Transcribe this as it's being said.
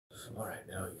All right,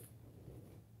 now you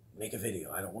make a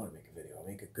video. I don't want to make a video. I'll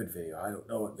make a good video. I don't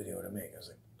know what video to make. I was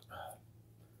like, oh,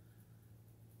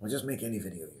 well, just make any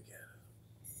video you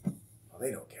can. Well,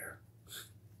 they don't care.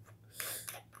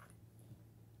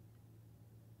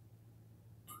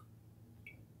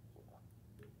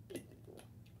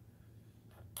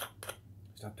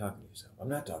 Stop talking to yourself. I'm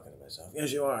not talking to myself.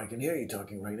 Yes, you are. I can hear you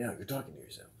talking right now. You're talking to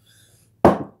yourself.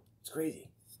 It's crazy.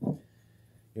 You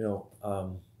know,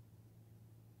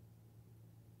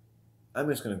 I'm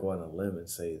just going to go on a limb and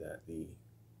say that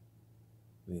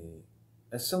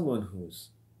as someone who's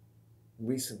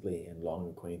recently and long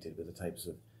acquainted with the types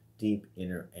of deep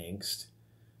inner angst,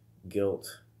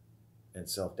 guilt, and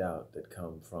self-doubt that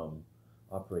come from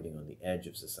operating on the edge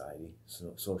of society,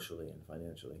 socially and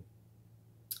financially,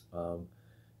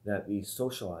 that the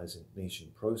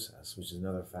socialization process, which is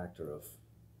another factor of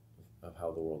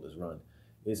how the world is run,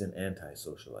 is an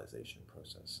anti-socialization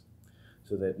process.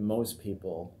 So that most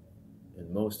people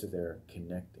and most of their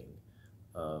connecting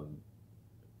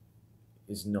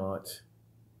is not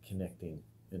connecting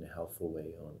in a helpful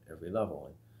way on every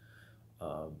level.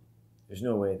 And there's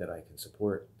no way that I can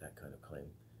support that kind of claim,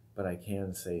 but I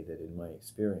can say that in my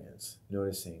experience,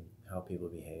 noticing how people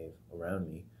behave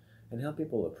around me and how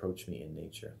people approach me in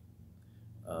nature,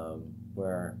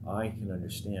 where I can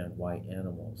understand why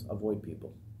animals avoid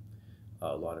people.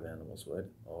 A lot of animals would,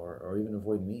 or even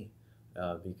avoid me,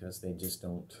 because they just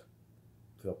don't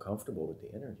feel comfortable with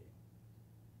the energy.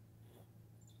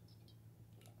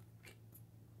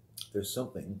 There's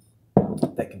something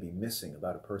that can be missing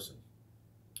about a person.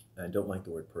 And I don't like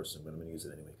the word person, but I'm going to use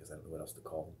it anyway because I don't know what else to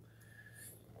call them.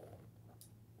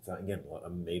 It's not, again, a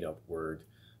made-up word.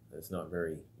 It's not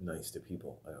very nice to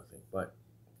people, I don't think. But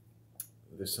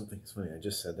there's something, it's funny, I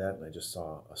just said that and I just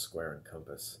saw a square and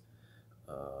compass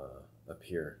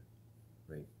appear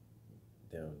right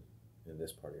down in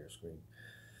this part of your screen.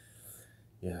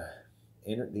 Yeah,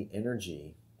 the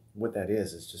energy, what that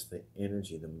is just the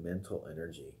energy, the mental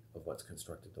energy of what's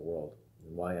constructed the world,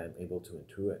 and why I'm able to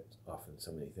intuit often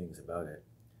so many things about it.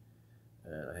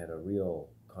 And I had a real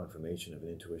confirmation of an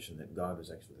intuition that God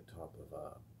was actually at the top of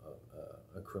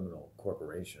a criminal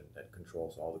corporation that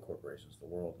controls all the corporations of the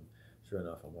world. And sure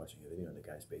enough, I'm watching a video and the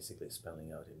guy's basically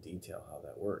spelling out in detail how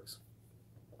that works.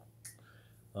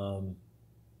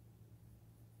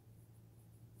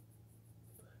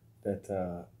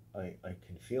 That I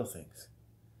can feel things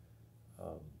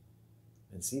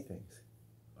and see things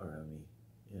around me.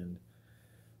 And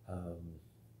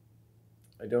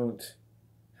I don't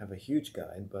have a huge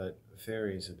guide, but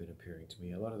fairies have been appearing to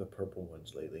me, a lot of the purple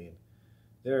ones lately. And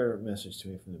their message to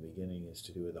me from the beginning is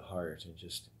to do with the heart, and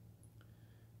just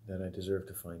that I deserve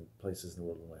to find places in the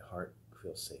world where my heart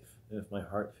feels safe. And if my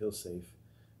heart feels safe,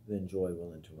 then joy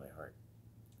will enter my heart.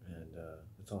 And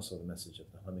it's also the message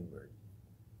of the hummingbird.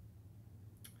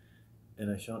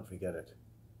 And I shan't forget it.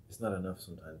 It's not enough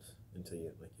sometimes until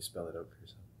you spell it out for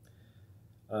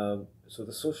yourself. So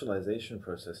the socialization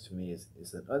process to me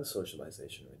is an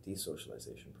unsocialization or a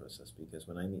desocialization process, because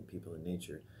when I meet people in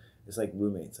nature, it's like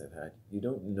roommates I've had. You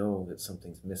don't know that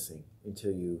something's missing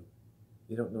until you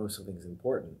don't know something's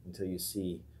important until you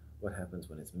see what happens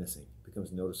when it's missing. It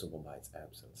becomes noticeable by its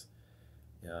absence.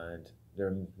 And there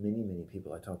are many, many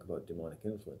people, I talk about demonic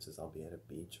influences. I'll be at a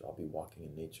beach, or I'll be walking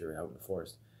in nature, out in the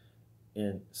forest.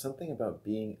 And something about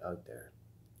being out there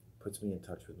puts me in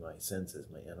touch with my senses,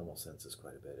 my animal senses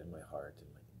quite a bit, and my heart and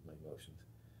my emotions.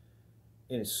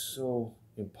 And it's so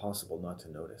impossible not to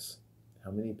notice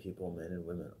how many people, men and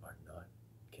women, are not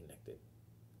connected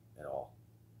at all.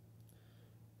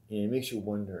 And it makes you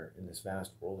wonder, in this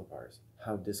vast world of ours,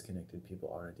 how disconnected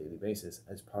people are on a daily basis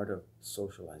as part of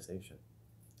socialization.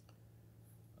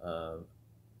 I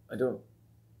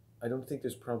don't think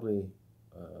there's probably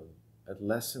a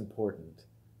less important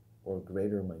or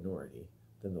greater minority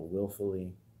than the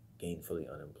willfully,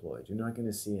 gainfully unemployed. You're not going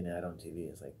to see an ad on TV.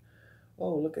 It's like,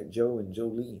 oh, look at Joe and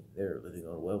Jolene. They're living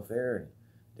on welfare and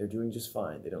they're doing just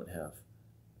fine. They don't have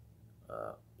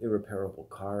irreparable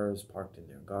cars parked in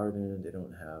their garden. They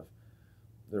don't have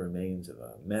the remains of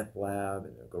a meth lab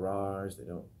in their garage. They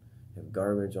don't have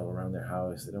garbage all around their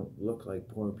house. They don't look like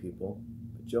poor people.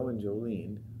 But Joe and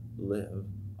Jolene live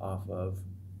off of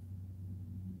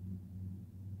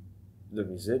the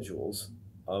residuals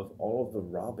of all of the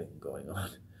robbing going on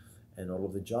and all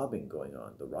of the jobbing going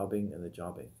on, the robbing and the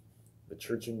jobbing, the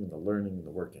churching and the learning and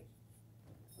the working.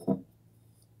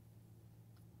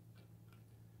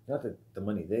 Not that the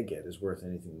money they get is worth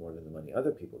anything more than the money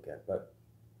other people get, but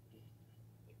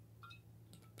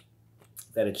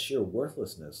that its sheer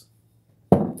worthlessness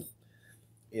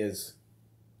is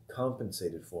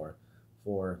compensated for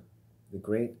the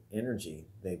great energy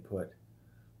they put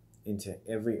into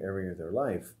every area of their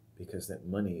life, because that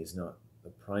money is not the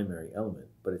primary element,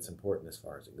 but it's important as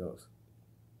far as it goes.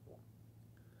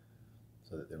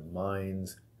 So that their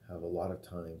minds have a lot of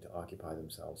time to occupy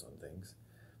themselves on things,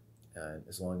 and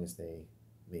as long as they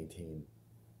maintain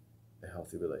a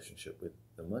healthy relationship with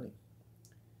the money,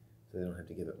 so they don't have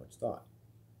to give it much thought.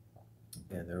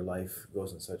 And their life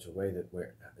goes in such a way that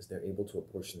as they're able to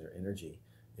apportion their energy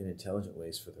in intelligent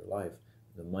ways for their life,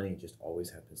 the money just always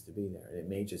happens to be there. And it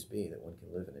may just be that one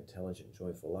can live an intelligent,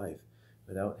 joyful life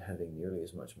without having nearly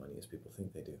as much money as people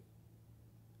think they do.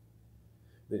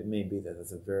 But it may be that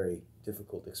it's a very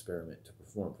difficult experiment to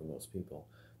perform for most people,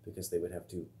 because they would have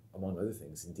to, among other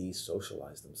things,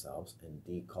 de-socialize themselves and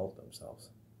de-cult themselves.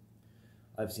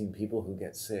 I've seen people who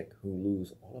get sick who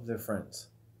lose all of their friends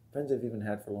they've even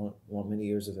had for many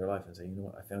years of their life, and say, you know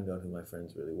what, I found out who my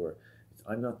friends really were.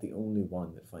 I'm not the only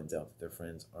one that finds out that their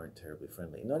friends aren't terribly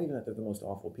friendly. Not even that they're the most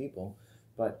awful people,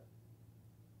 but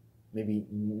maybe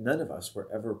none of us were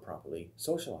ever properly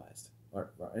socialized.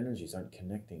 Our energies aren't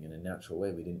connecting in a natural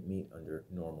way. We didn't meet under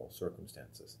normal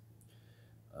circumstances.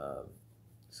 I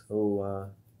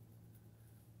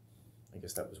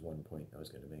guess that was one point I was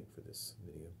going to make for this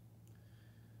video.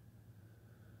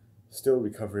 Still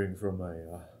recovering from my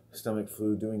stomach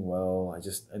flu, doing well.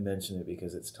 I mention it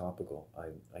because it's topical.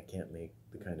 I can't make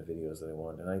the kind of videos that I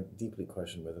want, and I deeply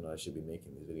question whether or not I should be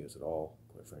making these videos at all,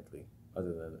 quite frankly,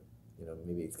 other than,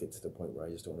 maybe it gets to the point where I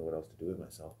just don't know what else to do with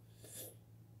myself.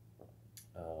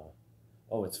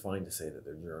 It's fine to say that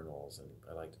they're journals, and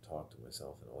I like to talk to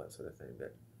myself and all that sort of thing,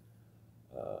 but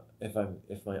if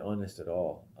I'm honest at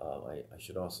all, I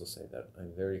should also say that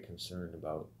I'm very concerned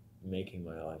about making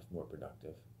my life more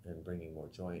productive and bringing more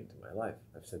joy into my life.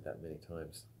 I've said that many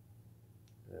times.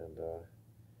 And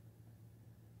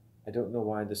I don't know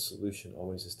why the solution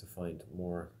always is to find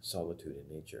more solitude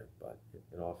in nature, but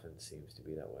it often seems to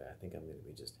be that way. I think I'm going to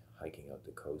be just hiking out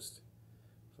the coast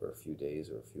for a few days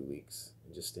or a few weeks,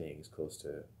 and just staying as close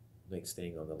to, like,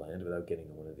 staying on the land without getting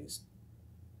on one of these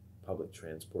public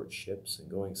transport ships and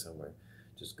going somewhere,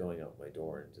 just going out my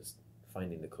door and just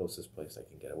finding the closest place I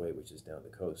can get away, which is down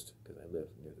the coast, because I live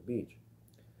near the beach.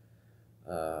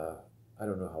 I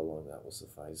don't know how long that will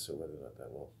suffice, or whether or not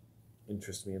that will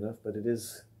interest me enough, but it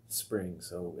is spring,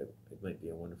 so it might be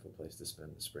a wonderful place to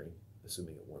spend the spring,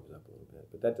 assuming it warms up a little bit.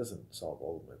 But that doesn't solve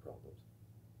all of my problems.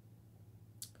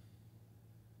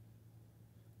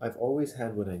 I've always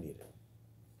had what I needed.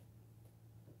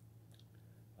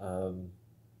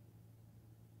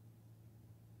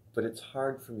 But it's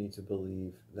hard for me to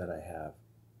believe that I have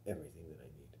everything that I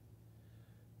need.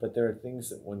 But there are things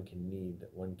that one can need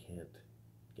that one can't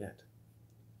get.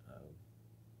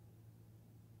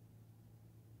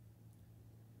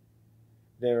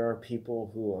 There are people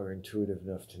who are intuitive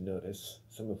enough to notice,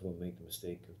 some of whom make the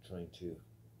mistake of trying to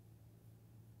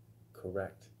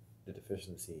correct the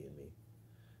deficiency in me.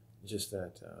 Just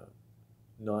that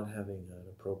not having an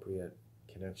appropriate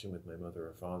connection with my mother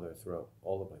or father throughout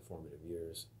all of my formative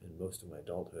years and most of my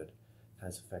adulthood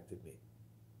has affected me.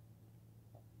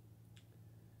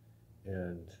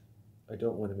 And I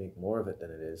don't want to make more of it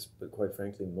than it is, but quite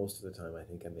frankly, most of the time I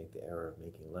think I make the error of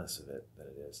making less of it than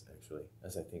it is, actually,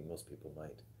 as I think most people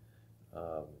might.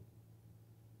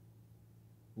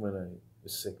 When I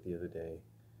was sick the other day,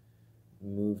 it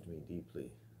moved me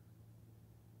deeply.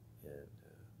 And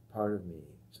part of me,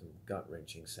 some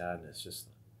gut-wrenching sadness, just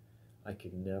I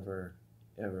could never,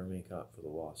 ever make up for the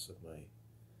loss of my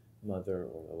mother,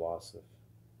 or the loss of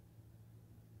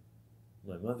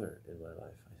my mother in my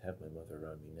life. I have my mother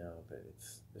around me now, but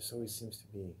there always seems to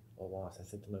be a loss. I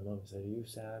said to my mom, I said, "Are you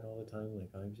sad all the time like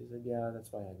I am?" She said, "Yeah,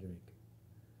 that's why I drink."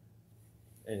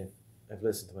 And I've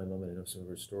listened to my mom and I know some of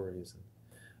her stories, and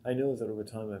I know that over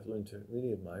time I've learned to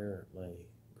really admire my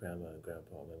grandma and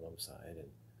grandpa on my mom's side, and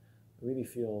I really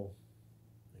feel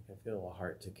like I feel a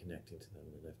heart to connecting to them.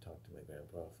 And I've talked to my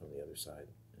grandpa from the other side,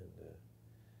 and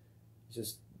he's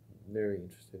just very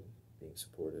interested in being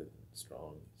supportive and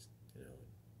strong,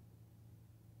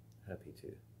 happy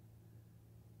to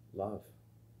love,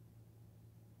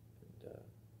 and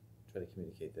try to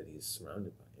communicate that he's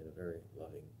surrounded in a very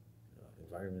loving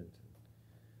environment,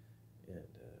 and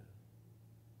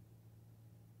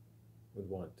would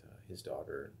want his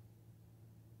daughter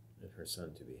and her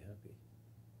son to be happy.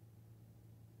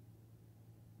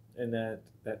 And that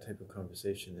type of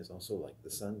conversation is also like the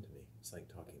sun to me. It's like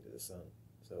talking to the sun.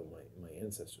 So my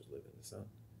ancestors lived in the sun.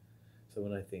 So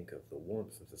when I think of the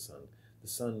warmth of the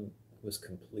sun was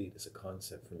complete as a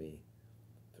concept for me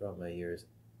throughout my years,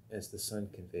 as the sun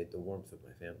conveyed the warmth of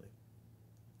my family.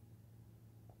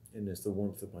 And as the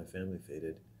warmth of my family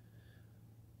faded,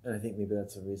 And I think maybe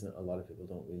that's the reason a lot of people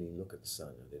don't really look at the sun,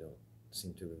 or they don't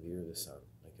seem to revere the sun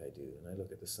like I do. And I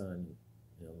look at the sun,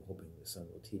 I'm hoping the sun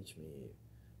will teach me,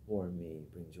 warm me,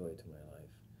 bring joy to my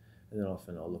life. And then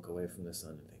often I'll look away from the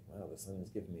sun and think, wow, the sun has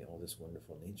given me all this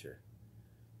wonderful nature.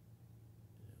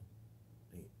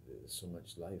 There's so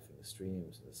much life in the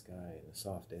streams, in the sky, in the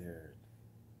soft air.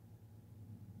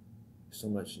 So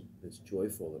much that's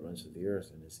joyful that runs through the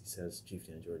earth. And as he says, Chief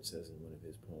Dan George says in one of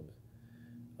his poems,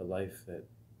 a life that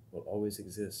will always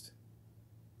exist.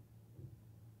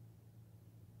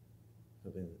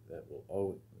 Something that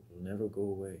will never go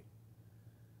away.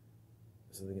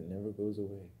 Something that never goes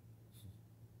away.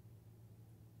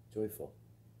 Joyful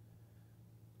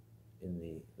in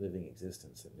the living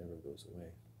existence that never goes away.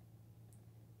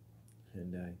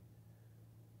 And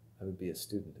I would be a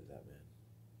student of that man.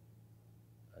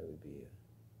 I would be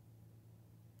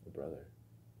a brother.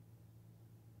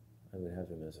 I would have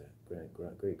him as a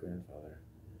great-grandfather.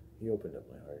 He opened up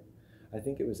my heart. I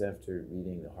think it was after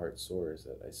reading The Heart Soars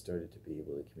that I started to be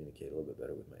able to communicate a little bit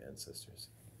better with my ancestors.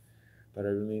 But I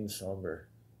remain somber.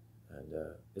 And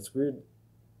it's weird.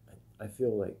 I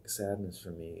feel like sadness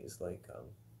for me is like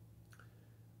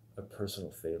a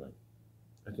personal failing.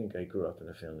 I think I grew up in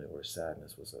a family where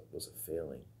sadness was a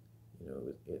failing.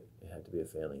 It had to be a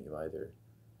failing. You either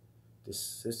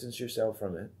distance yourself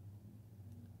from it,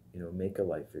 make a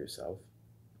life for yourself.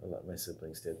 A lot of my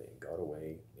siblings did. They got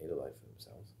away, made a life for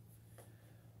themselves.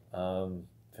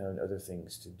 Found other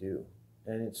things to do.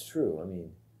 And it's true. I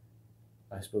mean,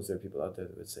 I suppose there are people out there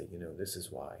that would say, this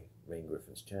is why Rain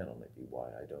Griffin's channel might be why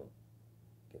I don't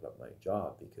give up my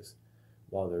job, because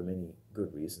while there are many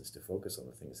good reasons to focus on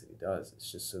the things that he does,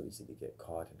 it's just so easy to get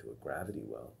caught into a gravity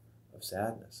well of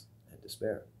sadness and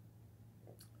despair.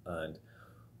 And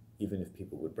even if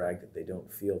people would brag that they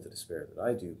don't feel the despair that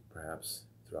I do, perhaps,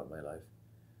 throughout my life,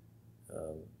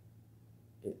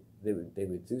 they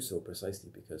would do so precisely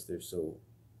because they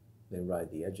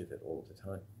ride the edge of it all the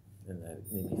time. And that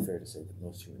it may be fair to say that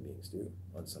most human beings do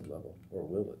on some level, or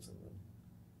will at some level.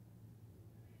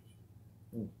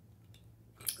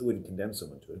 I wouldn't condemn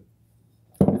someone to it.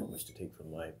 I don't wish to take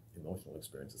from my emotional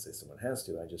experience and say someone has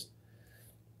to.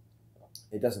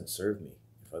 It doesn't serve me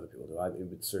if other people do. It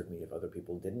would serve me if other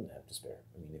people didn't have despair.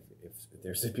 I mean, if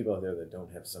there's people out there that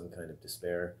don't have some kind of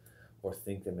despair, or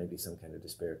think there may be some kind of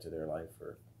despair to their life,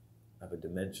 or have a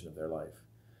dimension of their life,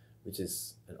 which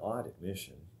is an odd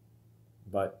admission,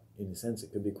 but in a sense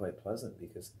it could be quite pleasant,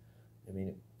 because, I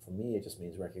mean, for me it just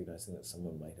means recognizing that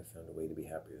someone might have found a way to be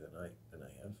happier than I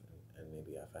have, and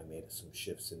maybe if I made some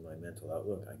shifts in my mental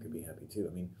outlook, I could be happy too.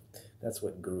 I mean, that's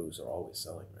what gurus are always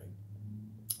selling, right?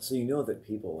 So that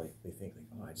people, they think,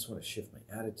 oh, I just want to shift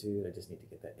my attitude, I just need to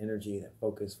get that energy, that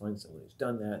focus, find someone who's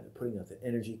done that, they're putting out that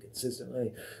energy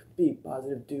consistently, be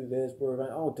positive, do this, worry about,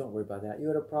 oh, don't worry about that, you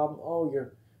had a problem, oh,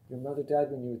 your mother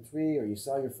died when you were 3, or you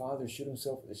saw your father shoot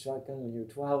himself with a shotgun when you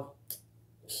were 12.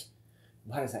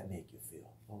 How does that make you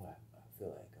feel? Oh, I feel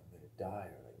like I'm going to die,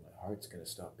 or like my heart's going to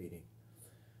stop beating.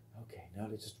 Okay, now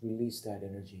to just release that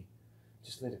energy,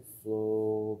 just let it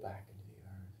flow back into the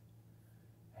earth.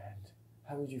 And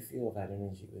how would you feel if that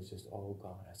energy was just all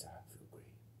gone? I said, I feel great.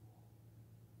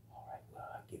 All right, well,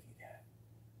 I'll give you that.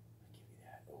 I'll give you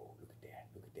that. Oh, look at that.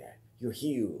 Look at that. You're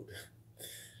healed.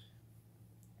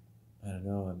 I don't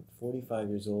know. I'm 45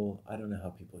 years old. I don't know how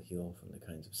people heal from the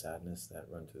kinds of sadness that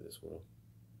run through this world.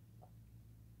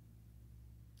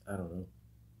 I don't know.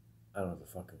 I don't have a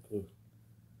fucking clue.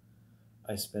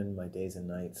 I spend my days and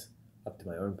nights up to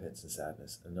my armpits in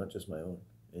sadness, and not just my own,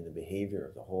 in the behavior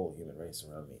of the whole human race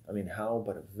around me. I mean, how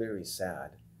but a very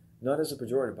sad, not as a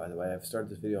pejorative, by the way, I've started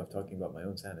this video off talking about my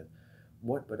own sadness.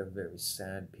 What but a very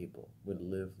sad people would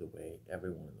live the way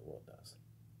everyone in the world does?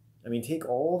 I mean, take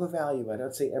all the value.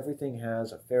 I'd say everything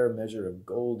has a fair measure of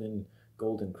golden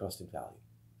crusted value.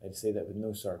 I'd say that with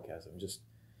no sarcasm, just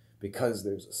because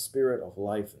there's a spirit of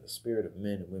life and the spirit of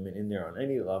men and women in there on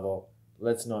any level.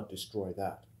 Let's not destroy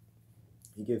that.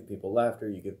 You give people laughter,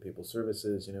 you give people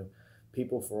services,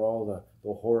 people, for all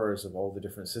the horrors of all the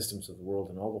different systems of the world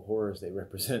and all the horrors they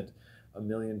represent a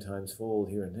million times fold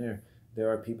here and there. There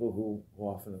are people who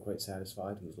often are quite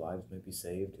satisfied, whose lives might be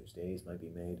saved, whose days might be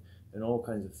made, and all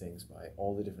kinds of things by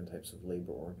all the different types of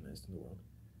labor organized in the world.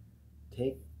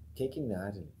 Taking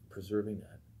that and preserving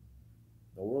that,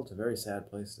 the world's a very sad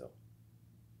place still,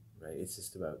 right? It's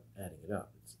just about adding it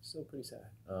up. It's still pretty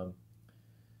sad.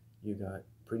 You got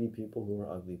pretty people who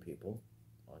are ugly people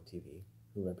on TV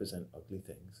who represent ugly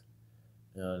things.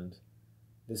 And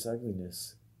this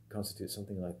ugliness constitutes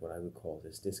something like what I would call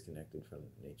this disconnected from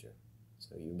nature.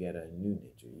 So you get a new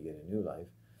nature, you get a new life.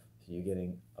 So you're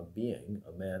getting a being,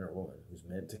 a man or woman, who's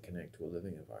meant to connect to a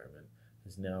living environment,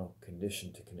 is now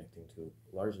conditioned to connecting to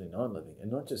largely non-living,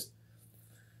 and not just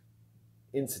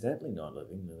incidentally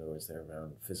non-living. In other words, they're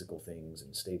around physical things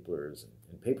and staplers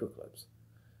and paper clips,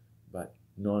 but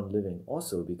non-living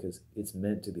also because it's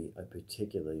meant to be a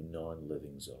particularly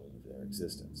non-living zone of their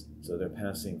existence. So they're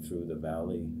passing through the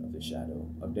valley of the shadow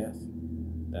of death.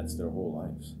 That's their whole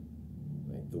lives.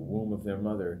 Right? The womb of their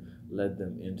mother led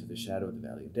them into the shadow of the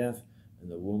valley of death, and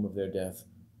the womb of their death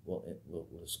will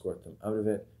escort them out of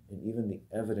it, and even the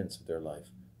evidence of their life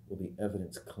will be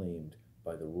evidence claimed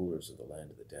by the rulers of the land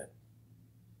of the dead.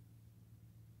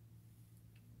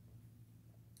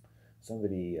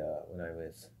 Somebody, when I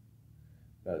was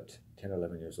about 10 or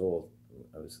 11 years old,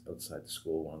 I was outside the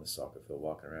school on the soccer field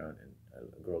walking around, and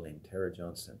a girl named Tara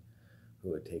Johnston,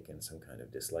 who had taken some kind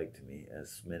of dislike to me,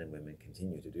 as men and women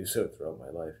continue to do so throughout my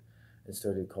life, and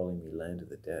started calling me Land of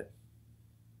the Dead.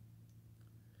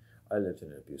 I lived in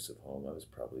an abusive home. I was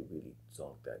probably really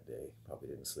zonked that day, probably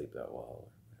didn't sleep that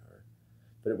well, or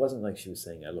but it wasn't like she was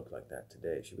saying I look like that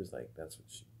today. She was like, that's what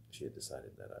she had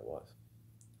decided that I was.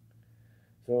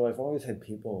 So I've always had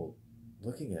people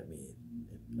looking at me,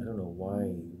 and I don't know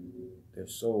why they're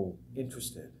so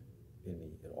interested in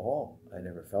me at all. I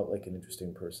never felt like an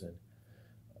interesting person.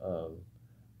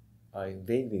 I'm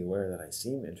vaguely aware that I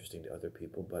seem interesting to other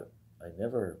people, but I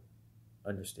never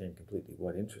understand completely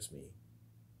what interests me,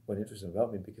 what interests them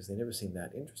about me, because they never seem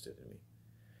that interested in me.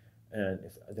 And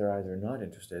if they're either not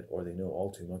interested, or they know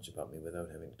all too much about me without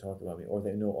having to talk about me, or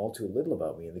they know all too little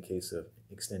about me in the case of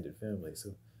extended family.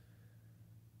 So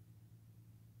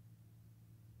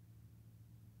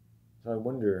I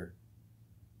wonder,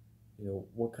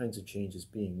 what kinds of changes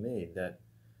being made that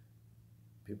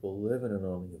people live in a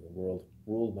non-living world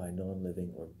ruled by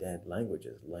non-living or dead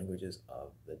languages, languages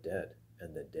of the dead,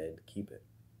 and the dead keep it.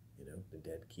 The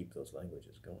dead keep those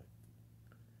languages going.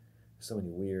 So many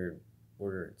weird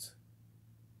words.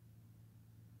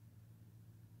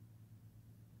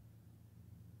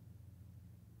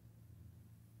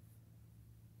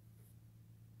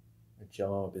 A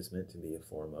job is meant to be a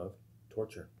form of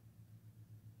torture.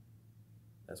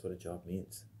 That's what a job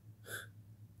means.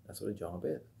 That's what a job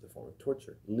is. It's a form of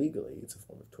torture. Legally, it's a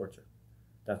form of torture.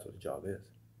 That's what a job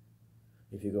is.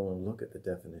 If you go and look at the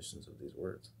definitions of these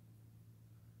words.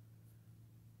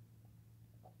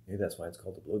 Maybe that's why it's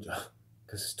called a blowjob,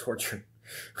 because it's torture.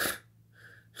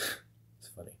 It's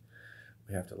funny.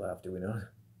 We have to laugh, do we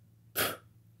not?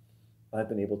 I've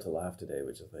been able to laugh today,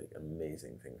 which is like an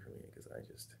amazing thing for me, because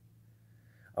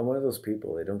I'm one of those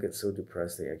people, they don't get so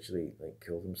depressed they actually like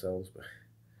kill themselves,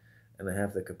 and I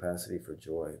have the capacity for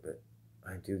joy, but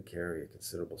I do carry a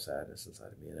considerable sadness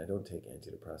inside of me, and I don't take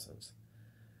antidepressants.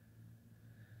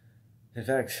 In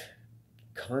fact,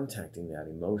 contacting that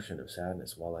emotion of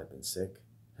sadness while I've been sick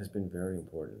has been very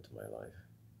important to my life.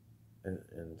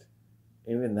 And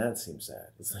even that seems sad.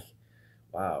 It's like,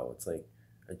 wow, it's like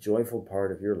a joyful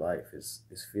part of your life is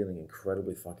feeling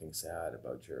incredibly fucking sad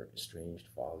about your estranged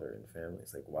father and family.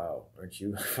 It's like, wow, aren't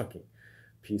you a fucking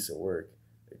piece of work?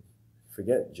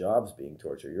 Forget jobs being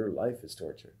torture. Your life is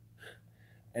torture.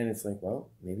 And it's like,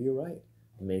 well, maybe you're right.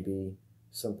 Maybe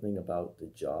something about the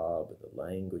job, the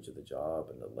language of the job,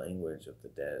 and the language of the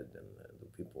dead, and the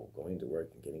people going to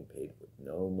work and getting paid with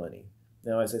no money.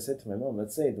 Now, as I said to my mom,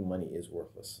 let's say the money is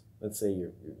worthless. Let's say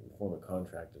you form a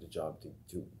contract at a job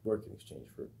to work in exchange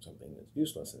for something that's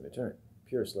useless in return,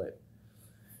 pure slave.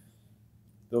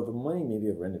 Though the money may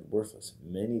be rendered worthless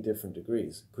in many different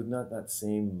degrees, could not that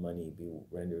same money be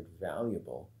rendered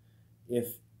valuable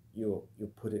if you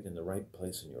put it in the right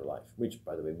place in your life? Which,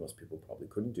 by the way, most people probably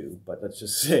couldn't do, but let's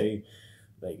just say,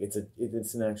 like,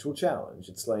 it's an actual challenge.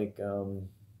 It's like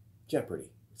Jeopardy.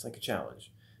 It's like a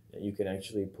challenge. You can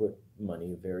actually put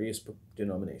money of various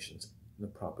denominations in the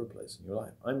proper place in your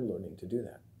life. I'm learning to do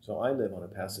that. So I live on a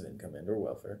passive income and or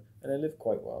welfare, and I live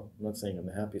quite well. I'm not saying I'm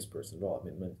the happiest person at all. I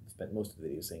mean, I spent most of the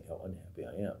video saying how unhappy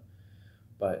I am.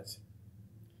 But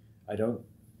I don't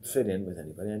fit in with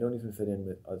anybody. I don't even fit in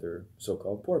with other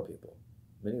so-called poor people,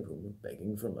 many of whom are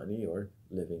begging for money or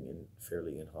living in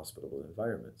fairly inhospitable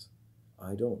environments.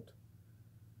 I don't.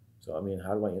 So, I mean,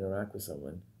 how do I interact with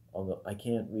someone? Although I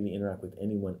can't really interact with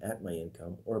anyone at my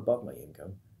income or above my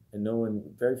income, and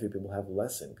very few people have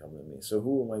less income than me. So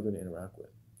who am I going to interact with?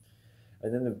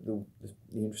 And then the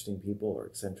interesting people, or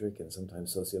eccentric and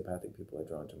sometimes sociopathic people I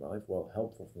draw into my life, well,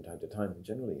 helpful from time to time, and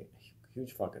generally a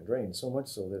huge fucking drain. So much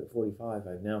so that at 45,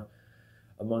 I've now,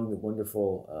 among the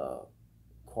wonderful,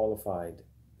 qualified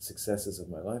successes of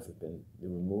my life have been the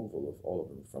removal of all of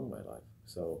them from my life.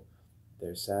 So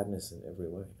there's sadness in every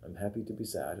way. I'm happy to be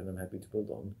sad, and I'm happy to be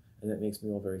alone, and that makes me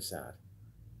all very sad.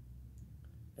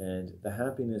 And the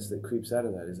happiness that creeps out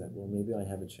of that is that, well, maybe I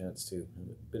have a chance to have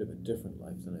a bit of a different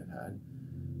life than I've had,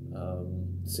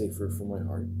 safer for my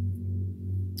heart.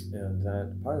 And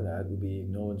that part of that would be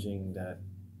acknowledging that,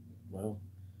 well,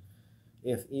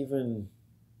 if even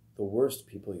the worst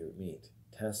people you meet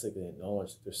tacitly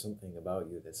acknowledge that there's something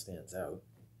about you that stands out,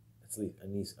 it's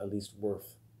at least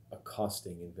worth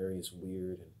accosting in various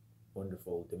weird and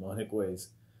wonderful demonic ways,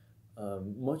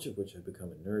 much of which I've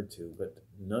become a nerd to, but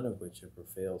none of which ever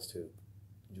fails to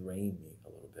drain me a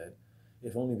little bit,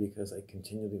 if only because I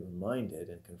continually reminded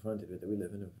and confronted with that we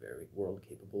live in a very world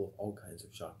capable of all kinds of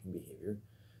shocking behavior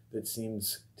that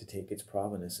seems to take its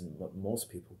provenance in what most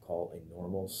people call a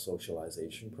normal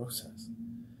socialization process.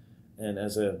 And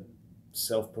as a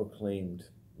self-proclaimed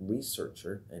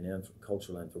researcher and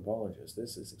cultural anthropologist,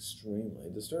 this is extremely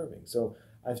disturbing. So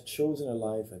I've chosen a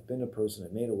life, I've been a person,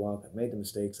 I've made a walk, I've made the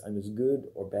mistakes, I'm as good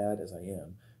or bad as I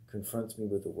am, confronts me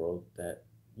with the world that,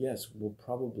 yes,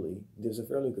 does a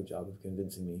fairly good job of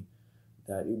convincing me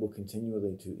that it will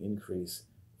continually to increase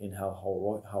in how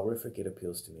horrific it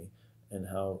appeals to me and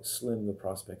how slim the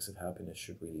prospects of happiness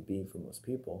should really be for most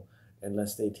people,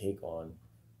 unless they take on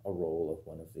a role of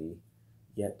one of the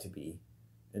yet-to-be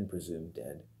and presumed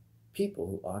dead people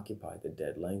who occupy the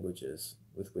dead languages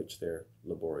with which their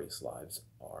laborious lives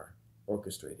are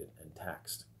orchestrated and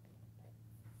taxed.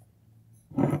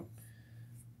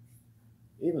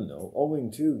 Even though, owing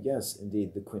to, yes,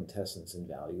 indeed, the quintessence and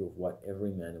value of what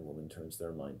every man and woman turns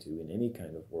their mind to in any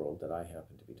kind of world that I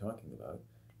happen to be talking about,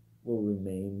 will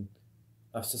remain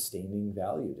a sustaining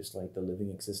value, just like the living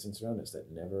existence around us that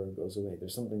never goes away.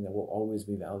 There's something that will always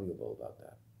be valuable about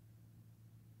that.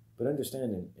 But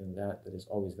understanding in that is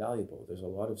always valuable, there's a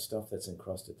lot of stuff that's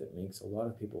encrusted that makes a lot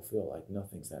of people feel like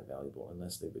nothing's that valuable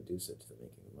unless they reduce it to the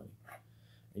making of money.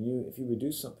 And if you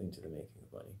reduce something to the making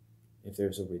of money, if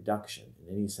there's a reduction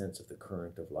in any sense of the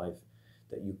current of life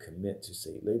that you commit to,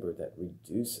 say, labor, that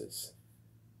reduces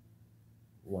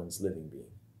one's living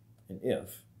being. And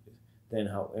then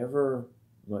however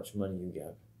much money you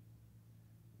get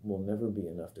will never be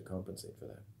enough to compensate for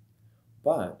that.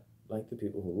 But, like the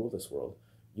people who rule this world,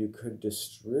 you could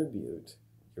distribute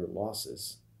your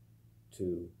losses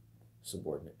to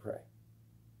subordinate prey.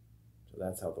 So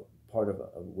that's how part of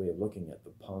a way of looking at the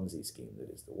Ponzi scheme that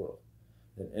is the world.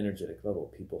 At an energetic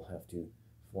level, people have to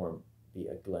be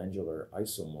a glandular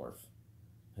isomorph.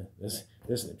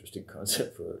 There's an interesting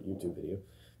concept for a YouTube video.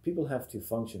 People have to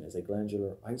function as a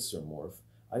glandular isomorph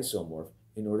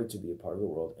in order to be a part of the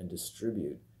world and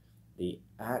distribute the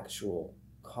actual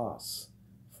costs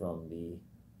from the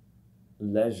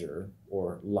ledger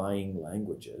or lying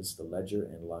languages, the ledger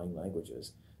and lying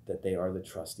languages that they are the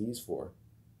trustees for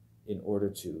in order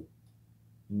to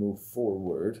move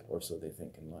forward, or so they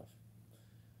think in life.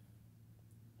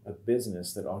 A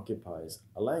business that occupies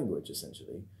a language,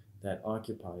 essentially, that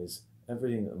occupies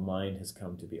everything that the mind has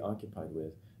come to be occupied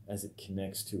with as it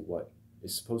connects to what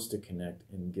is supposed to connect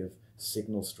and give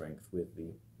signal strength with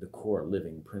the core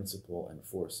living principle and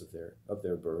force of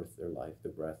their birth, their life,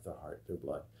 their breath, their heart, their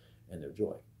blood, and their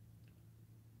joy.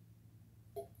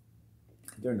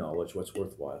 Their knowledge, what's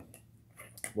worthwhile,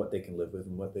 what they can live with,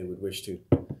 and what they would wish to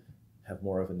have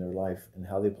more of in their life, and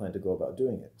how they plan to go about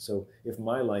doing it. So if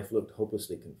my life looked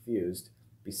hopelessly confused,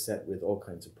 beset with all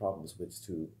kinds of problems, which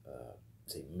to,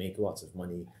 say, make lots of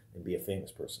money and be a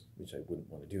famous person, which I wouldn't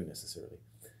want to do necessarily.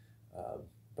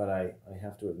 But I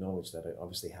have to acknowledge that I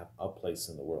obviously have a place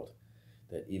in the world,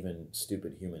 that even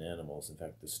stupid human animals, in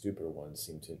fact, the stupider ones,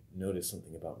 seem to notice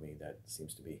something about me that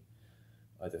seems to be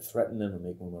either threaten them or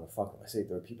make me want to fuck them. I say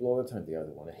there are people all the time, they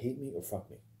either want to hate me or fuck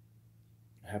me.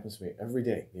 It happens to me every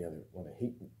day. They either want to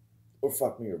hate me or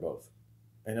fuck me or both.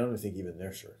 And I don't think even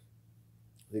they're sure.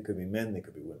 They could be men, they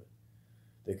could be women.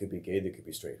 They could be gay, they could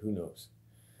be straight, who knows?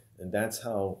 And that's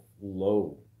how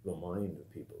low the mind of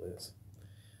people is.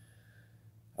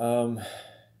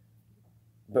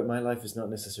 But my life is not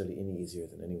necessarily any easier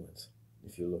than anyone's,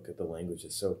 if you look at the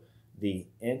languages. So the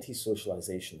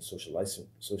anti-socialization,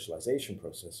 socialization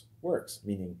process works,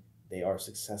 meaning they are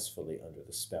successfully under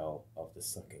the spell of the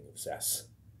sucking of cess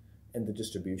and the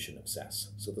distribution of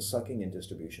cess. So the sucking and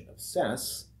distribution of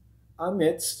cess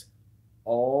amidst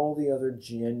all the other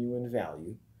genuine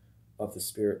value of the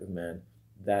spirit of man,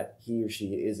 that he or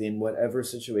she is in whatever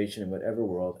situation, in whatever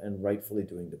world, and rightfully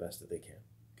doing the best that they can.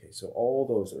 Okay, so all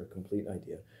those are a complete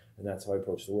idea, and that's how I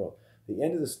approach the world. The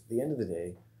end of the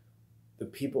day, the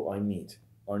people I meet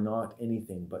are not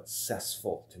anything but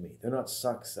cessful to me. They're not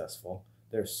successful.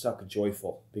 They're suck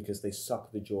joyful, because they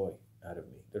suck the joy out of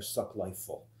me. They're suck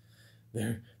lifeful.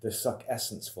 They're suck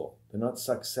essenceful. They're not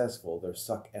successful. They're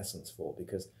suck essenceful,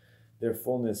 because their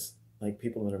fullness like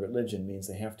people in a religion, means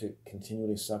they have to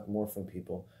continually suck more from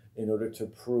people in order to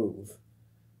prove,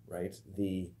 right,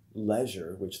 the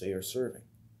leisure which they are serving,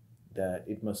 that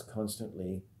it must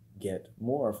constantly get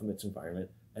more from its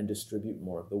environment and distribute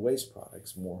more of the waste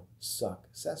products more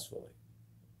successfully.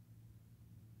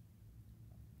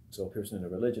 So a person in a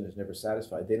religion is never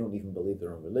satisfied. They don't even believe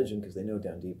their own religion because they know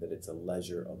down deep that it's a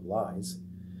leisure of lies,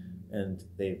 and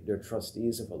they're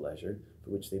trustees of a leisure for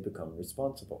which they become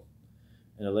responsible.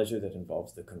 And a leisure that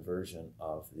involves the conversion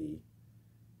of the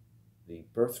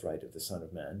birthright of the Son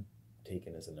of Man,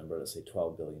 taken as a number, let's say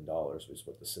 $12 billion, which is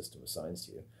what the system assigns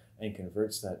to you, and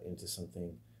converts that into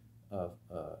something of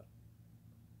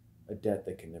a debt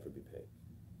that can never be paid.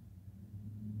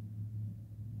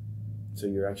 So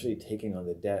you're actually taking on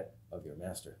the debt of your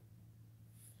master.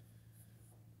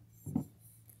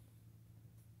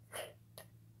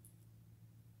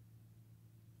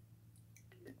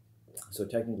 So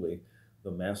technically,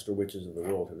 the master witches of the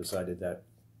world have decided that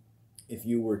if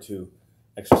you were to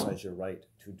exercise your right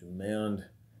to demand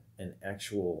an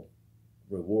actual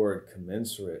reward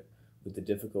commensurate with the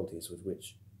difficulties with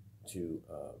which to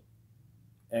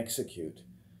execute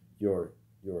your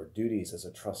duties as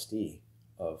a trustee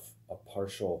of a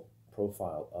partial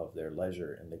profile of their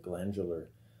leisure and the glandular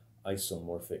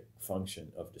isomorphic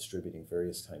function of distributing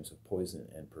various kinds of poison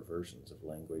and perversions of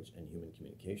language and human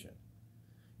communication,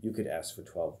 you could ask for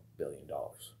 $12 billion.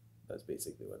 That's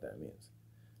basically what that means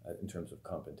in terms of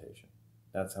compensation.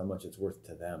 That's how much it's worth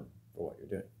to them for what you're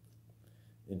doing.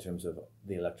 In terms of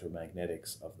the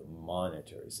electromagnetics of the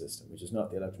monetary system, which is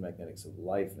not the electromagnetics of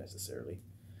life necessarily.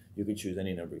 You could choose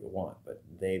any number you want, but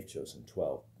they've chosen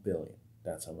 12 billion.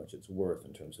 That's how much it's worth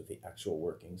in terms of the actual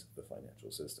workings of the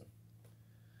financial system.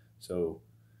 So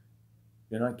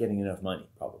you're not getting enough money,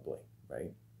 probably,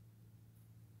 right?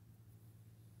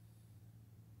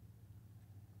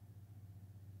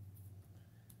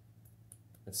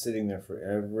 It's sitting there for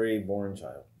every born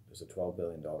child. There's a $12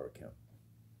 billion account.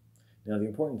 Now, the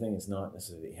important thing is not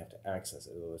necessarily that you have to access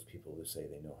it, although there's people who say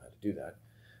they know how to do that.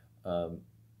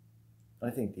 I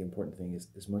think the important thing is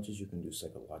as much as you can do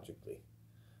psychologically.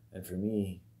 And for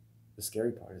me, the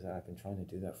scary part is that I've been trying to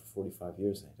do that for 45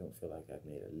 years, and I don't feel like I've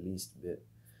made a least bit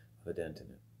of a dent in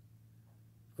it.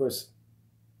 Of course,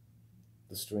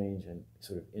 the strange and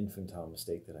sort of infantile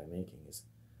mistake that I'm making is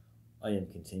I am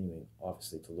continuing,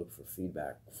 obviously, to look for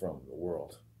feedback from the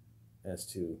world as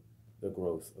to the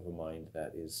growth of a mind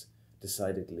that is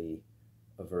decidedly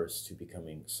averse to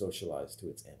becoming socialized to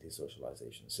its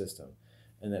anti-socialization system.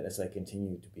 And that as I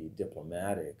continue to be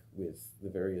diplomatic with the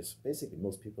various, basically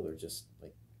most people are just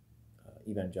like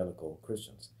evangelical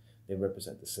Christians. They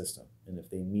represent the system. And if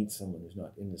they meet someone who's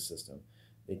not in the system,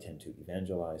 they tend to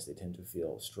evangelize, they tend to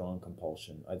feel strong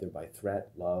compulsion, either by threat,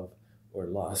 love, or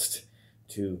lust,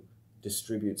 to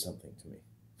distribute something to me.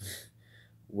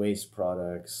 Waste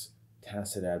products,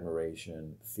 tacit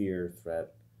admiration, fear,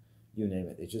 threat, you name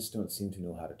it. They just don't seem to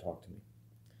know how to talk to me.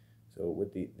 So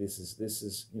with this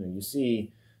is you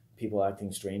see people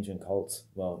acting strange in cults.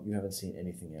 Well, you haven't seen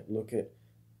anything yet. Look at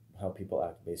how people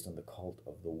act based on the cult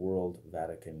of the World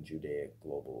Vatican Judaic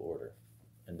Global Order,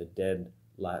 and the dead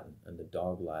Latin and the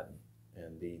dog Latin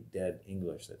and the dead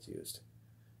English that's used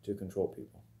to control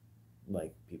people,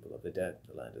 like people of the dead,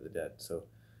 the land of the dead. So,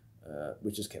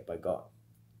 which is kept by God.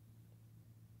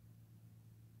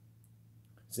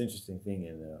 It's an interesting thing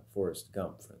in Forrest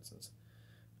Gump, for instance.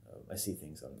 I see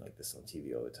things like this on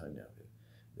TV all the time now.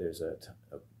 There's a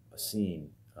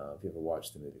scene, if you ever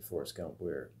watched the movie Forrest Gump,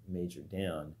 where Major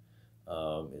Dan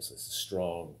is a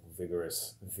strong,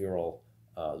 vigorous, virile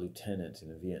lieutenant in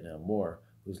the Vietnam War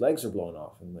whose legs are blown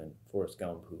off. And when Forrest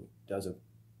Gump, who does a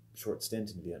short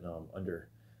stint in Vietnam under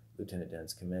Lieutenant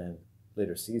Dan's command,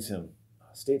 later sees him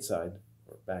stateside,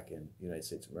 or back in the United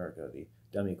States of America, the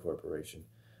dummy corporation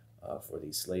for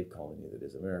the slave colony that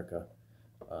is America,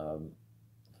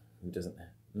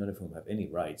 none of whom have any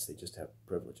rights, they just have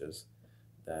privileges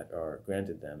that are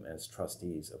granted them as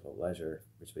trustees of a leisure,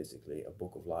 which is basically a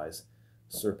book of lies,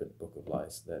 serpent book of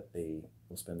lies, that they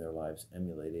will spend their lives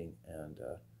emulating and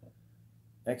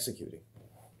executing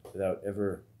without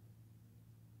ever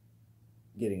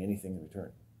getting anything in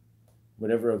return,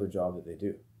 whatever other job that they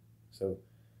do. So,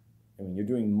 I mean, you're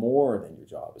doing more than your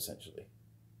job, essentially.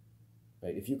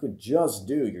 Right? If you could just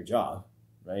do your job,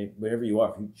 right, wherever you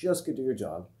are, if you just could do your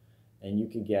job, and you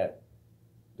could get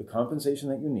the compensation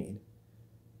that you need,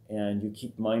 and you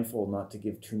keep mindful not to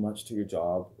give too much to your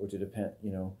job, or to depend,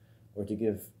 or to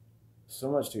give so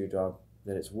much to your job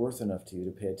that it's worth enough to you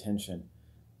to pay attention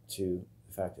to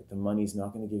the fact that the money's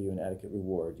not going to give you an adequate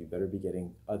reward. You better be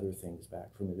getting other things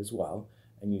back from it as well,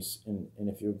 And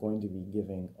if you're going to be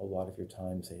giving a lot of your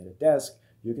time, say, at a desk,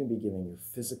 you're going to be giving your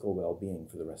physical well-being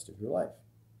for the rest of your life.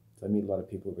 So I meet a lot of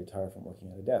people who retire from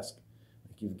working at a desk.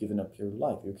 Like, you've given up your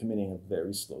life. You're committing a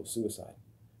very slow suicide,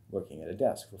 working at a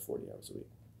desk for 40 hours a week.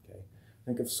 Okay.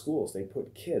 Think of schools. They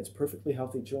put kids, perfectly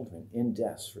healthy children, in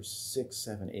desks for 6,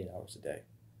 7, 8 hours a day.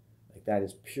 Like, that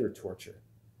is pure torture.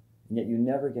 And yet you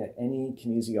never get any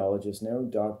kinesiologist, no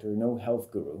doctor, no health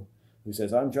guru who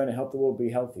says, I'm trying to help the world be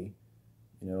healthy.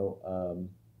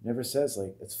 Never says,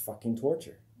 like, it's fucking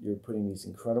torture. You're putting these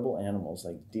incredible animals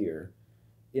like deer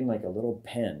in like a little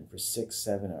pen for 6,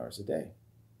 7 hours a day.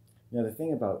 Now, the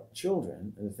thing about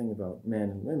children and the thing about men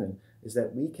and women is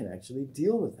that we can actually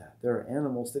deal with that. There are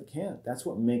animals that can't. That's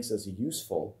what makes us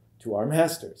useful to our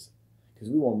masters, because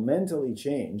we will mentally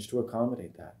change to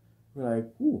accommodate that. We're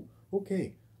like, ooh,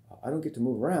 okay, I don't get to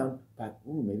move around, but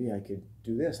ooh, maybe I could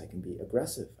do this. I can be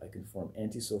aggressive. I can form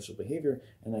antisocial behavior,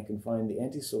 and I can find the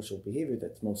antisocial behavior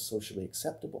that's most socially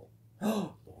acceptable.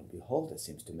 Oh, lo and behold, it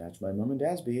seems to match my mom and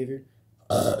dad's behavior.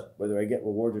 Whether I get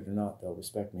rewarded or not, they'll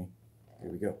respect me.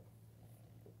 Here we go.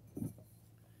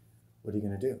 What are you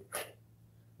going to do?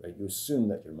 Right? You assume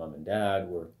that your mom and dad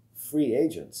were free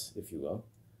agents, if you will,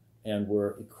 and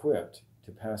were equipped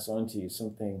to pass on to you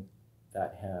something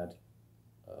that had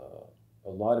a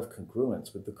lot of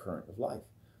congruence with the current of life.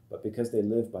 But because they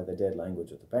live by the dead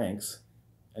language of the banks,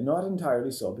 and not entirely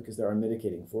so, because there are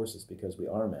mitigating forces, because we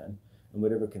are men, and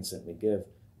whatever consent we give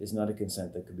is not a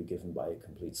consent that could be given by a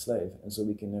complete slave, and so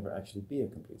we can never actually be a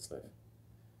complete slave,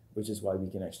 which is why we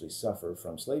can actually suffer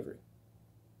from slavery.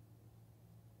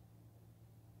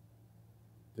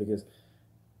 Because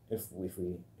if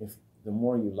the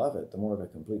more you love it, the more of a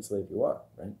complete slave you are,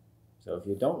 right? So if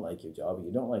you don't like your job, or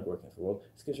you don't like working for the world,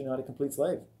 it's because you're not a complete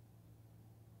slave.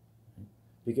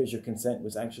 Because your consent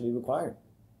was actually required.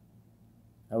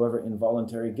 However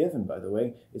involuntary given, by the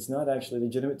way, it's not actually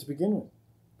legitimate to begin with.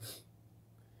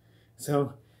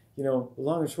 So, the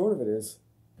long and short of it is,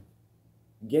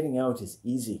 getting out is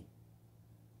easy.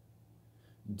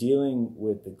 Dealing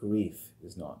with the grief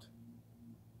is not.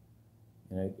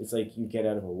 It's like you get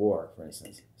out of a war, for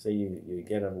instance. Say you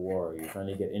get out of a war, or you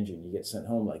finally get injured, and you get sent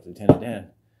home like Lieutenant Dan.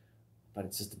 But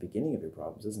it's just the beginning of your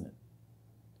problems, isn't it?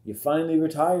 You finally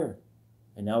retire,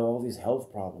 and now all these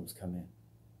health problems come in.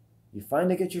 You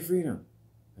finally get your freedom,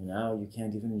 and now you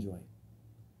can't even enjoy it.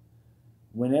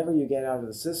 Whenever you get out of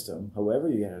the system, however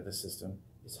you get out of the system,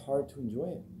 it's hard to enjoy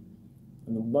it.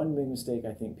 And the one big mistake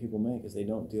I think people make is they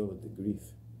don't deal with the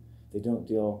grief. They don't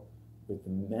deal with the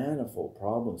manifold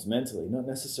problems mentally, not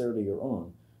necessarily your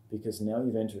own, because now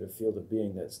you've entered a field of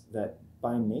being that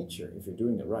by nature, if you're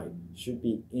doing it right, should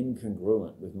be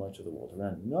incongruent with much of the world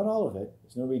around you. Not all of it.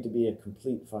 There's no need to be a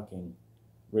complete fucking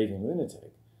raving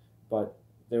lunatic, but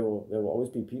there will always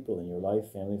be people in your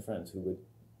life, family, friends, who would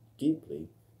deeply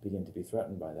begin to be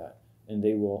threatened by that, and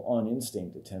they will on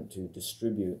instinct attempt to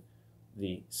distribute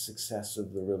the success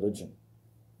of the religion,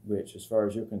 which, as far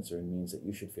as you're concerned, means that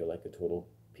you should feel like a total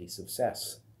piece of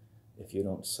cess if you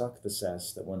don't suck the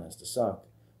cess that one has to suck,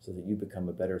 so that you become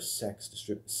a better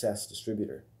success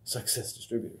distributor.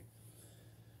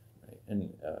 Right?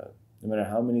 And no matter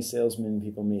how many salesmen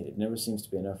people meet, it never seems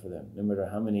to be enough for them. No matter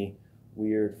how many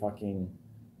weird fucking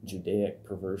Judaic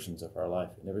perversions of our life,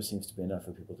 it never seems to be enough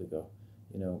for people to go,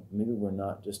 maybe we're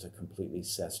not just a completely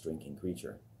cess-drinking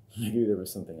creature. Maybe there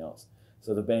was something else.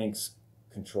 So the banks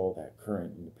control that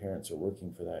current, and the parents are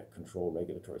working for that control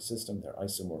regulatory system. They're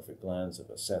isomorphic glands of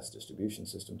a cess distribution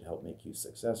system to help make you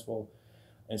successful.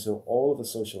 And so all of the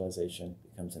socialization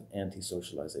becomes an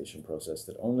anti-socialization process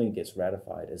that only gets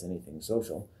ratified as anything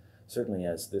social, certainly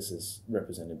as this is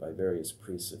represented by various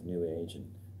priests of New Age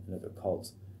and other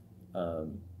cults,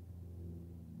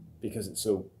 because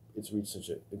it's reached such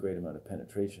a great amount of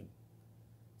penetration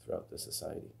throughout the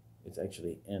society. It's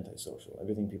actually antisocial.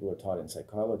 Everything people are taught in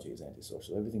psychology is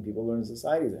antisocial. Everything people learn in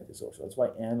society is antisocial. That's why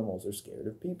animals are scared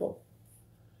of people.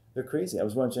 They're crazy. I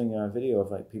was watching a video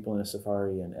of like people in a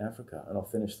safari in Africa, and I'll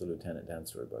finish the Lieutenant Dan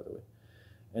story, by the way.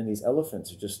 And these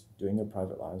elephants are just doing their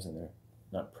private lives, and they're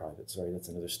not private. Sorry, that's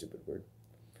another stupid word.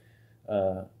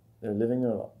 They're living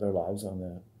their lives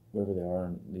on wherever they are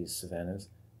on these savannas,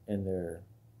 and they're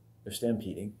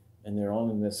stampeding, and they're all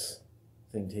in this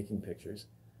thing taking pictures.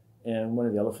 And one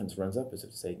of the elephants runs up as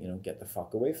if to say, get the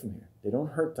fuck away from here. They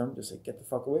don't hurt them, just say, get the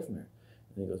fuck away from here.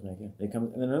 And he goes back in.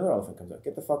 And then another elephant comes up,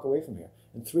 get the fuck away from here.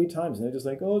 And 3 times, and they're just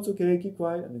like, oh, it's okay, keep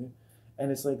quiet. And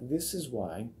it's like, this is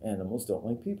why animals don't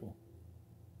like people.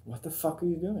 What the fuck are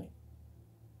you doing?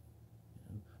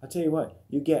 I'll tell you what,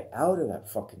 you get out of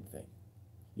that fucking thing.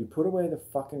 You put away the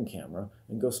fucking camera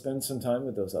and go spend some time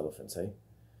with those elephants, hey?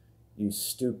 You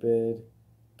stupid,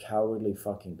 cowardly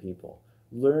fucking people.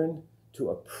 Learn to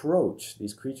approach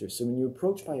these creatures. So when you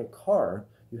approach by a car,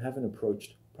 you haven't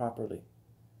approached properly.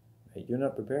 Right? You're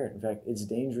not prepared. In fact, it's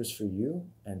dangerous for you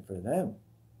and for them.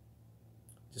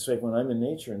 Just like when I'm in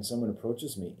nature and someone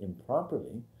approaches me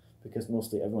improperly, because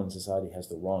mostly everyone in society has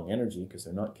the wrong energy because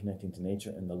they're not connecting to nature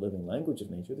and the living language of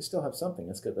nature, they still have something.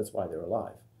 That's good. That's why they're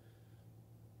alive.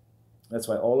 That's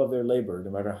why all of their labor,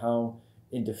 no matter how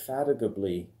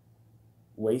indefatigably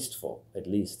wasteful, at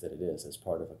least that it is as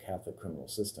part of a Catholic criminal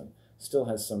system, still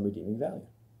has some redeeming value.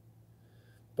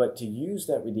 But to use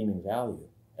that redeeming value,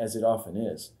 as it often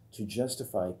is, to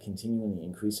justify continually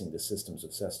increasing the systems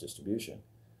of cess distribution,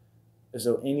 as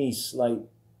though any slight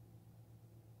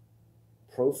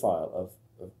profile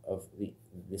of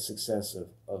the success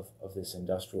of this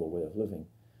industrial way of living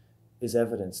is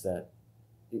evidence that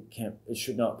it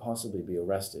should not possibly be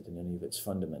arrested in any of its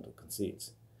fundamental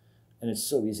conceits. And it's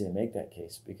so easy to make that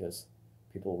case because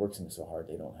people are working so hard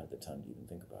they don't have the time to even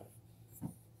think about it.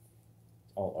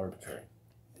 It's all arbitrary.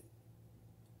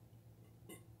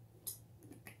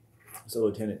 So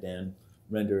Lieutenant Dan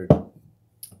rendered a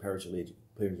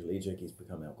paraplegic. He's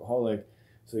become alcoholic.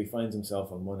 So he finds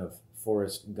himself on one of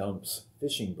Forrest Gump's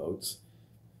fishing boats,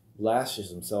 lashes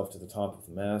himself to the top of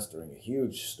the mast during a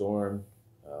huge storm.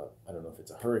 I don't know if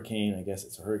it's a hurricane. I guess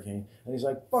it's a hurricane. And he's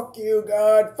like, fuck you,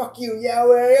 God. Fuck you,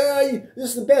 Yahweh.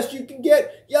 This is the best you can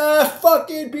get. Yeah,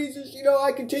 fucking pieces.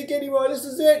 I can take any more. This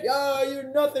is it.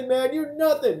 You're nothing, man. You're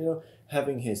nothing.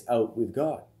 Having his out with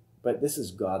God. But this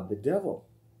is God the devil.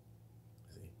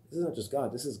 See, this is not just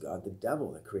God. This is God the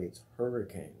devil that creates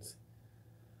hurricanes.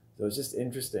 So it's just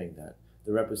interesting that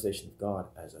the representation of God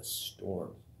as a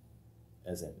storm,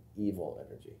 as an evil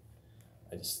energy.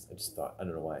 I just thought, I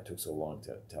don't know why it took so long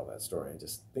to tell that story.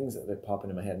 Just things that pop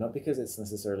into my head, not because it's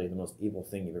necessarily the most evil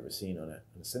thing you've ever seen on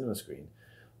a cinema screen,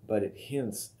 but it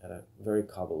hints at a very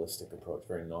Kabbalistic approach,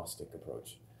 very Gnostic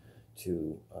approach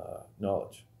to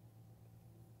knowledge.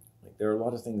 Like there are a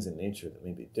lot of things in nature that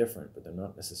may be different, but they're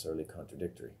not necessarily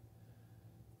contradictory.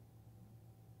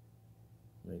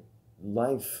 Right?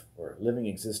 Life or living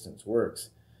existence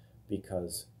works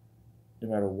because no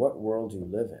matter what world you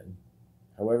live in,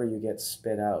 however you get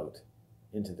spit out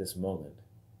into this moment,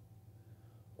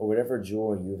 or whatever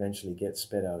joy you eventually get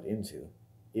spit out into,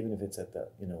 even if it's at the,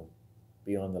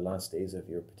 beyond the last days of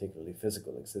your particularly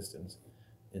physical existence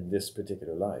in this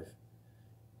particular life,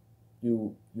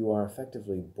 you are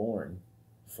effectively born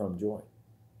from joy.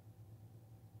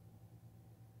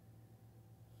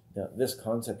 Now, this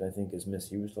concept, I think, is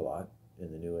misused a lot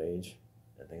in the New Age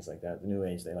and things like that. The New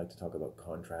Age, they like to talk about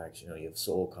contracts. You have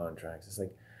soul contracts. It's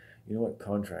like, you know what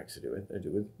contracts are do with? They're to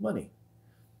do with money.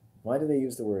 Why do they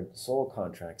use the word soul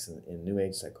contracts in New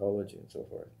Age psychology and so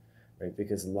forth? Right?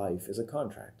 Because life is a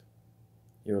contract.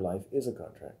 Your life is a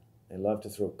contract. They love to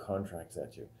throw contracts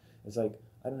at you. It's like,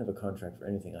 I don't have a contract for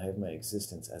anything. I have my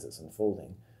existence as it's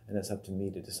unfolding, and it's up to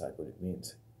me to decide what it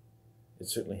means. It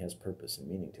certainly has purpose and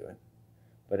meaning to it,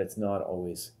 but it's not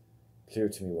always clear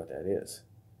to me what that is.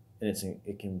 And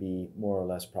it can be more or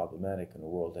less problematic in a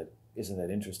world that isn't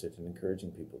that interested in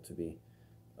encouraging people to be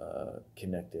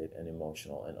connected and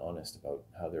emotional and honest about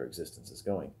how their existence is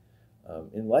going.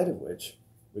 In light of which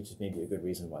is maybe a good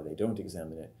reason why they don't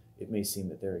examine it, it may seem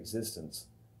that their existence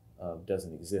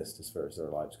doesn't exist as far as their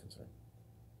lives concerned,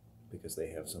 because they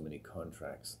have so many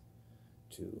contracts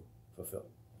to fulfill.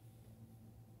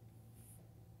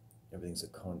 Everything's a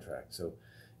contract. So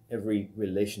every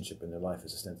relationship in their life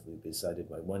is ostensibly decided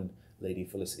by one lady,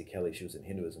 Felicity Kelly. She was in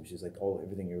Hinduism. She's like,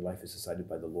 everything in your life is decided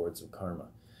by the lords of karma.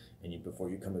 And before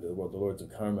you come into the world, the lords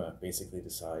of karma basically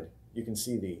decide. You can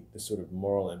see the sort of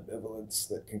moral ambivalence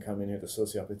that can come in here, the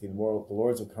sociopathy. The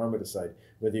lords of karma decide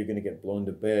whether you're going to get blown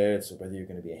to bits, or whether you're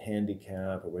going to be a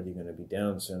handicap, or whether you're going to be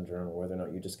Down syndrome, or whether or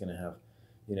not you're just going to have,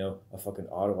 a fucking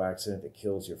auto accident that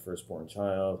kills your firstborn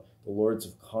child. The lords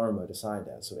of karma decide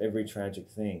that. So every tragic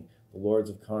thing, the lords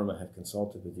of karma have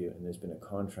consulted with you, and there's been a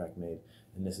contract made,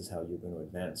 and this is how you're going to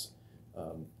advance,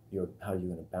 how you're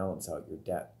going to balance out your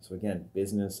debt. So again,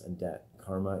 business and debt.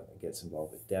 Karma gets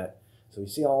involved with debt. So you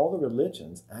see all the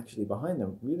religions actually behind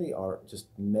them really are just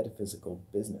metaphysical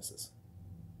businesses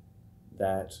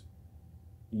that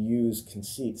use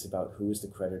conceits about who is the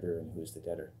creditor and who is the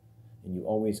debtor. And you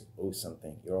always owe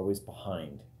something. You're always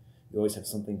behind. You always have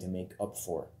something to make up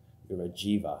for. You're a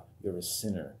jiva. You're a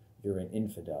sinner. You're an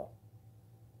infidel.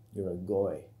 You're a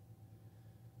goy.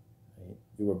 Right?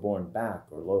 You were born back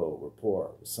or low or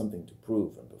poor with something to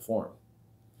prove and perform.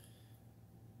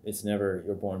 It's never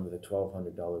you're born with a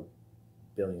 $1,200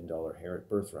 billion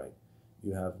birthright.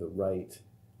 You have the right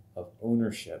of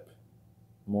ownership,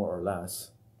 more or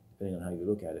less, depending on how you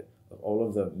look at it, of all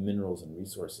of the minerals and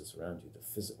resources around you,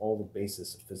 all the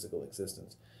basis of physical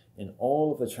existence, and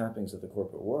all of the trappings of the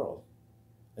corporate world,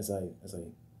 as I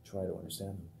try to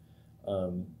understand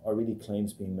them, are really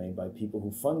claims being made by people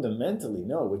who fundamentally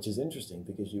know, which is interesting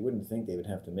because you wouldn't think they would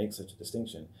have to make such a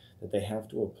distinction, that they have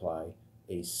to apply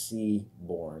a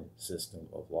sea-born system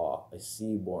of law, a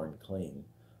sea-born claim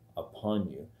upon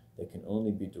you that can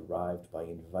only be derived by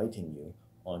inviting you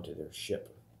onto their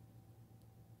ship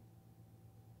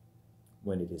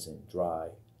when it is in dry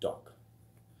dock.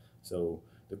 So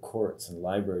the courts and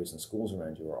libraries and schools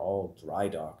around you are all dry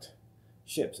docked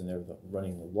ships, and they're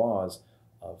running the laws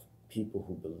of people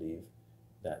who believe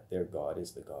that their God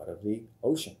is the God of the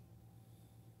ocean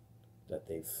that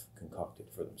they've concocted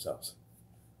for themselves.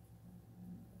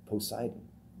 Poseidon,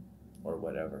 or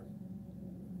whatever.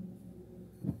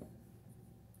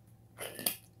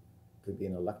 Could be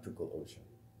an electrical ocean.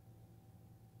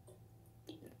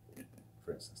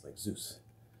 For instance, like Zeus,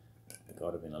 the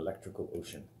god of an electrical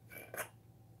ocean.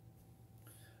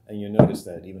 And you notice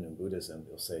that even in Buddhism,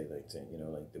 they'll say, like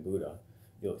the Buddha,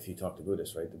 if you talk to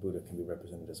Buddhists, right, the Buddha can be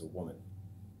represented as a woman.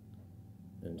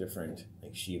 And different,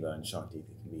 like Shiva and Shakti,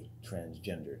 they can be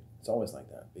transgendered. It's always like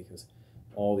that, because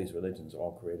all these religions are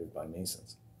all created by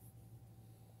Masons.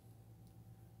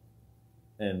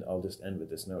 And I'll just end with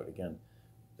this note again.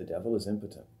 The devil is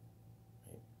impotent.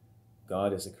 Right?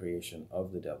 God is a creation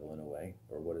of the devil in a way,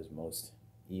 or what is most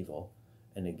evil,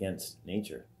 and against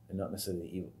nature. And not necessarily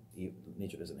evil.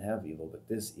 Nature doesn't have evil, but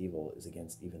this evil is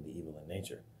against even the evil in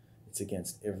nature. It's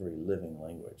against every living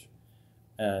language.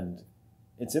 And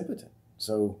it's impotent.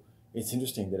 So it's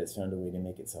interesting that it's found a way to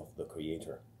make itself the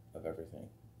creator of everything.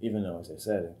 Even though, as I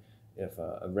said, if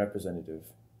a representative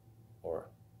or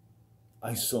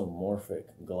isomorphic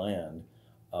gland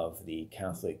of the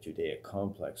Catholic Judaic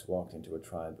complex walked into a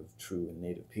tribe of true and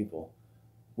native people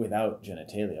without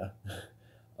genitalia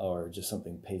or just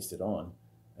something pasted on,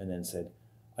 and then said,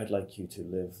 I'd like you to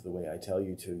live the way I tell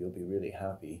you to, you'll be really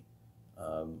happy.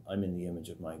 I'm in the image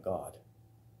of my God.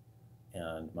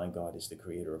 And my God is the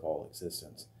creator of all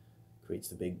existence. Creates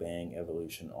the Big Bang,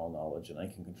 evolution, all knowledge, and I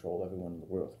can control everyone in the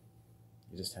world.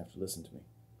 You just have to listen to me.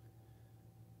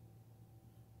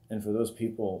 And for those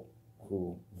people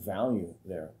who value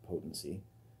their potency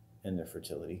and their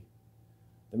fertility,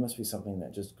 there must be something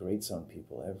that just grates on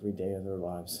people every day of their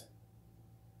lives.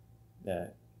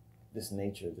 That this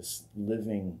nature, this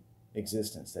living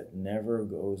existence that never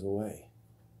goes away,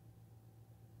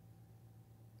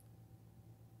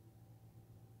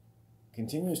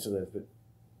 continues to live, but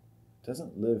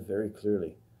doesn't live very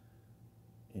clearly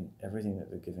in everything that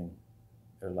they're giving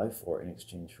their life for in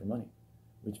exchange for money,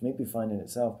 which may be fine in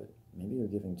itself, but maybe you're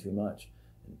giving too much,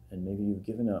 and maybe you've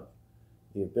given up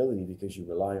the ability because you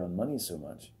rely on money so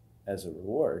much as a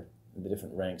reward and the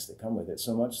different ranks that come with it,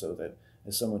 so much so that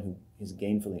as someone who is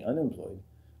gainfully unemployed,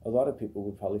 a lot of people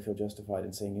would probably feel justified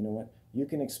in saying, you know what, you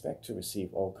can expect to receive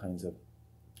all kinds of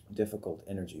difficult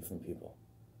energy from people.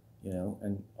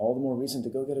 And all the more reason to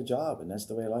go get a job, and that's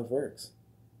the way life works.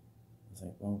 It's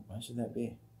like, well, why should that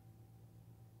be?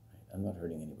 I'm not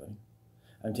hurting anybody.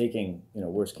 I'm taking,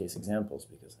 worst case examples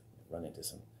because I run into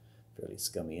some fairly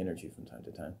scummy energy from time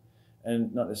to time.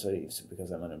 And not necessarily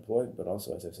because I'm unemployed, but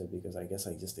also, as I've said, because I guess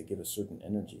I just give a certain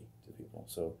energy to people.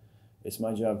 So it's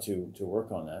my job to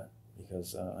work on that,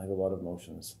 because I have a lot of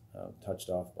emotions touched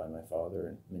off by my father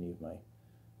and many of my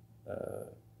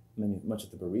much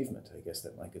of the bereavement, I guess,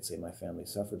 that I could say my family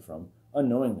suffered from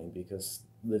unknowingly, because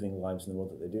living lives in the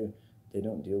world that they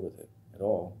don't deal with it at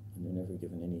all, and they're never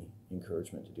given any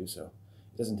encouragement to do so.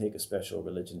 It doesn't take a special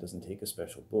religion, doesn't take a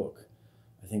special book.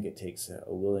 I think it takes a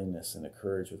willingness and a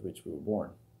courage with which we were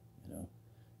born.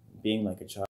 Being like a child.